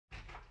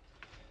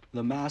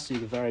The math is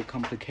very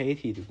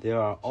complicated. There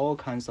are all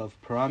kinds of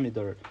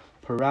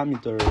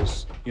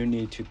parameters you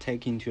need to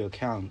take into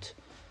account.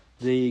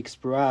 The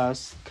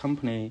express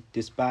company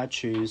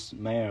dispatches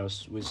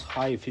mails with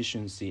high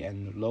efficiency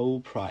and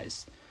low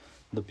price.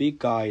 The big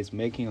guy is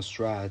making a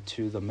threat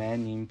to the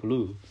man in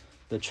blue.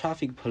 The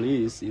traffic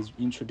police is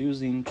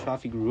introducing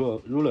traffic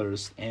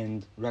rulers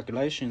and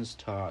regulations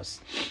to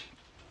us.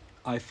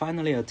 I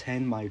finally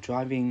attained my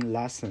driving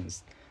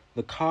lessons.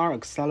 The car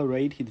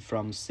accelerated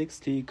from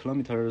 60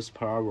 kilometers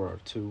per hour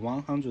to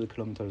 100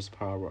 kilometers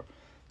per hour.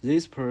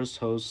 This purse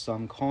holds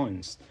some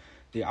coins.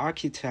 The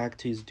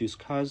architect is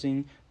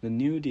discussing the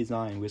new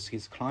design with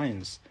his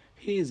clients.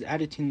 He is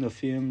editing the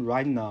film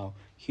right now.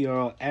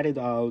 He'll edit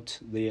out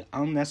the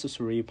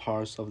unnecessary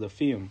parts of the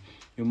film.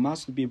 You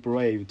must be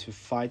brave to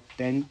fight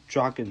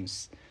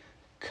dragons.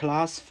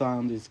 Class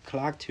fund is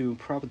collective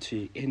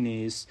property. It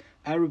needs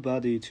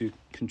everybody to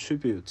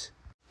contribute.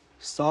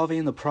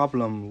 Solving the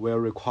problem will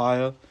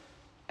require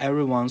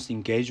everyone's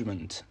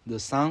engagement. The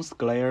sun's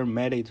glare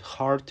made it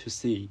hard to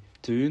see.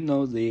 Do you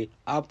know the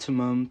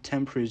optimum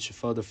temperature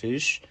for the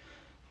fish?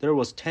 There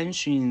was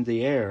tension in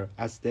the air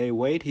as they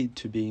waited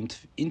to be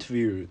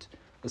interviewed.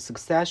 A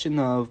succession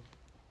of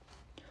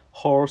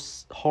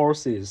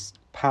horses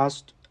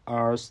passed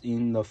us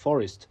in the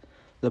forest.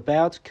 The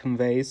belt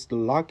conveys the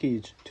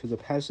luggage to the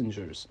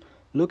passengers.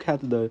 Look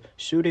at the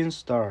shooting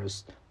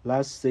stars.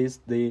 Let's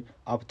seize the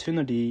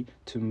opportunity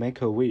to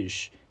make a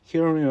wish.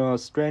 Hearing a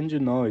strange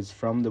noise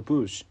from the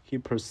bush, he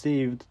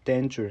perceived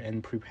danger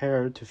and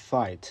prepared to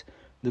fight.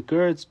 The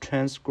girl is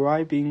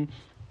transcribing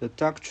the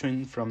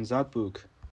doctrine from that book.